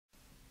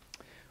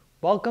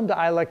Welcome to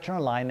iLecture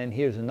Online, and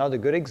here's another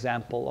good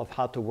example of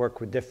how to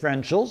work with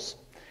differentials.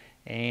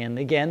 And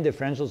again,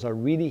 differentials are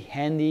really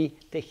handy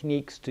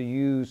techniques to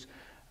use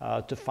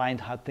to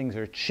find how things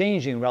are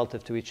changing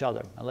relative to each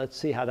other. Now let's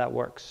see how that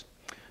works.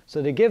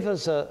 So they give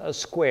us a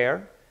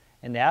square,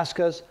 and they ask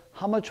us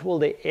how much will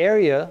the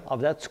area of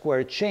that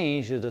square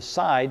change if the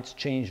sides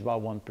change by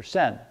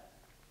 1%.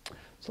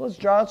 So let's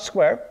draw a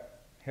square.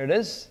 Here it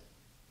is.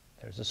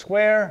 There's a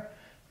square,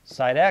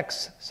 side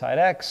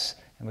x,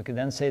 and we can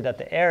then say that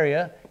the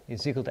area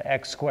is equal to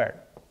x squared.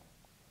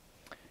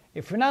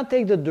 If we now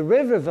take the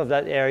derivative of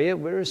that area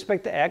with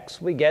respect to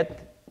x, we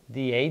get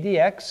dA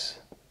dx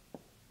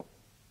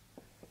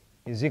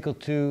is equal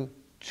to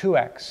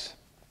 2x.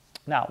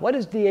 Now, what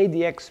does dA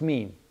dx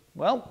mean?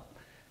 Well,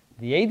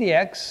 dA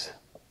dx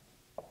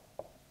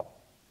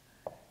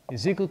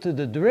is equal to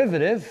the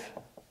derivative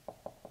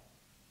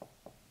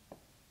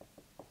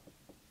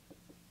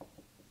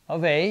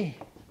of a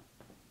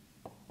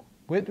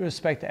with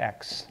respect to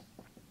x.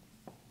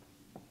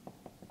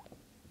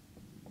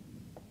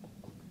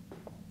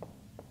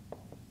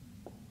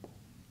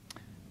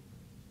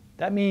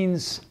 That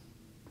means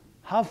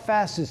how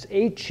fast is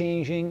a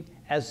changing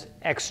as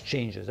x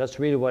changes. That's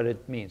really what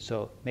it means.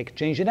 So make a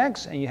change in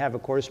x and you have a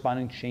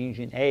corresponding change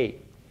in a.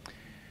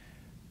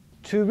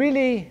 To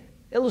really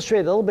illustrate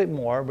a little bit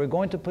more, we're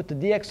going to put the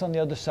dx on the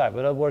other side. In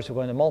other words, we're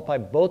going to multiply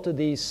both of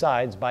these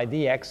sides by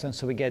dx, and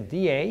so we get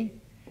dA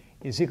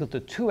is equal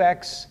to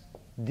 2x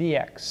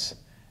dx.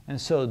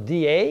 And so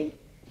dA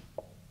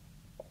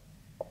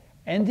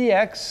and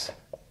dx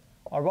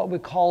are what we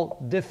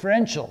call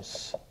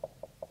differentials.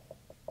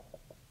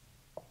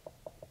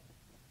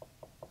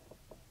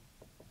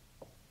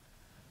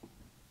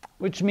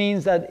 Which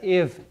means that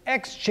if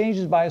x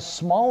changes by a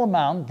small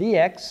amount,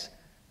 dx,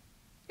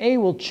 a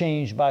will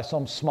change by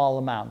some small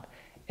amount.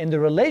 And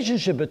the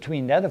relationship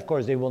between that, of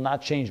course, they will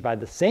not change by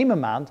the same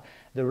amount.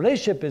 The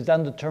relationship is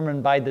then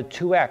determined by the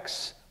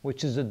 2x,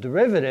 which is the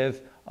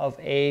derivative of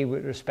a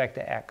with respect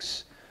to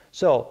x.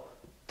 So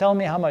tell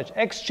me how much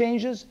x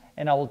changes,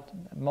 and I will,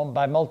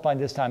 by multiplying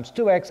this times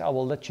 2x, I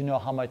will let you know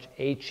how much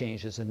a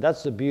changes. And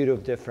that's the beauty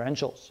of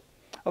differentials.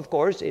 Of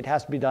course, it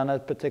has to be done at a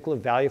particular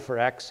value for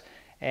x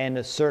and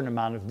a certain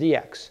amount of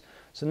dx.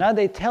 So now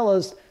they tell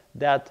us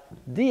that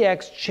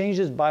dx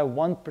changes by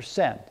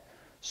 1%.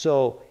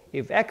 So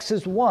if x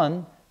is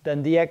 1,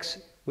 then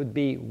dx would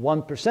be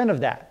 1% of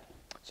that.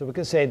 So we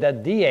can say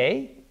that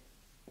dA,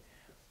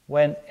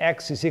 when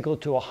x is equal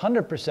to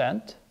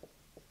 100%,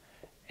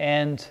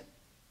 and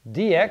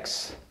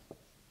dx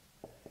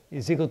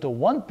is equal to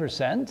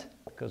 1%,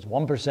 because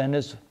 1%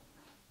 is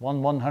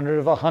 1/100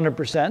 of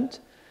 100%,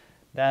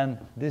 then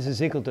this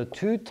is equal to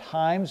 2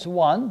 times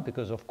 1,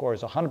 because of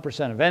course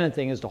 100% of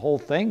anything is the whole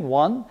thing,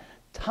 1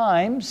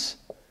 times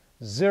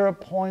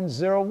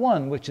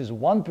 0.01, which is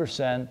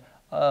 1%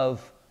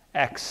 of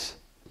x.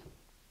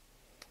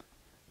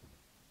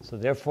 So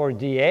therefore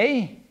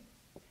dA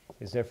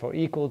is therefore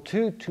equal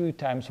to 2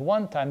 times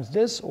 1 times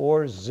this,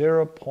 or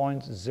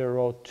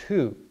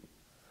 0.02.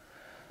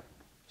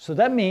 So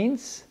that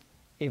means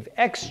if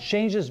x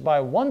changes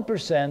by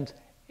 1%,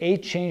 a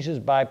changes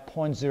by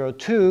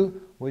 0.02,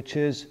 which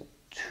is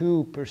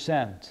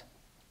 2%.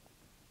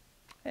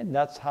 And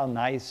that's how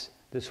nice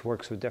this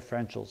works with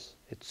differentials.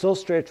 It's so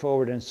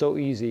straightforward and so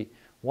easy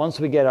once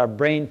we get our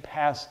brain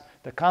past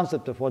the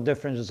concept of what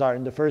differentials are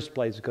in the first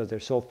place, because they're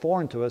so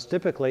foreign to us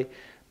typically,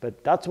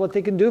 but that's what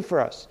they can do for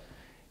us.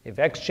 If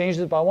x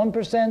changes by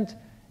 1%,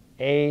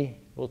 a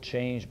will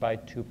change by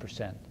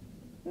 2%.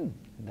 And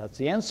that's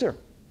the answer.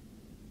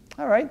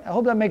 All right, I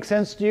hope that makes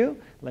sense to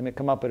you. Let me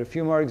come up with a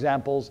few more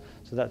examples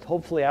so that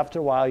hopefully after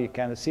a while you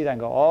kind of see that and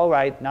go, all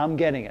right, now I'm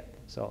getting it.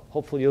 So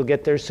hopefully you'll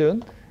get there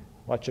soon.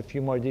 Watch a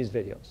few more of these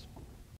videos.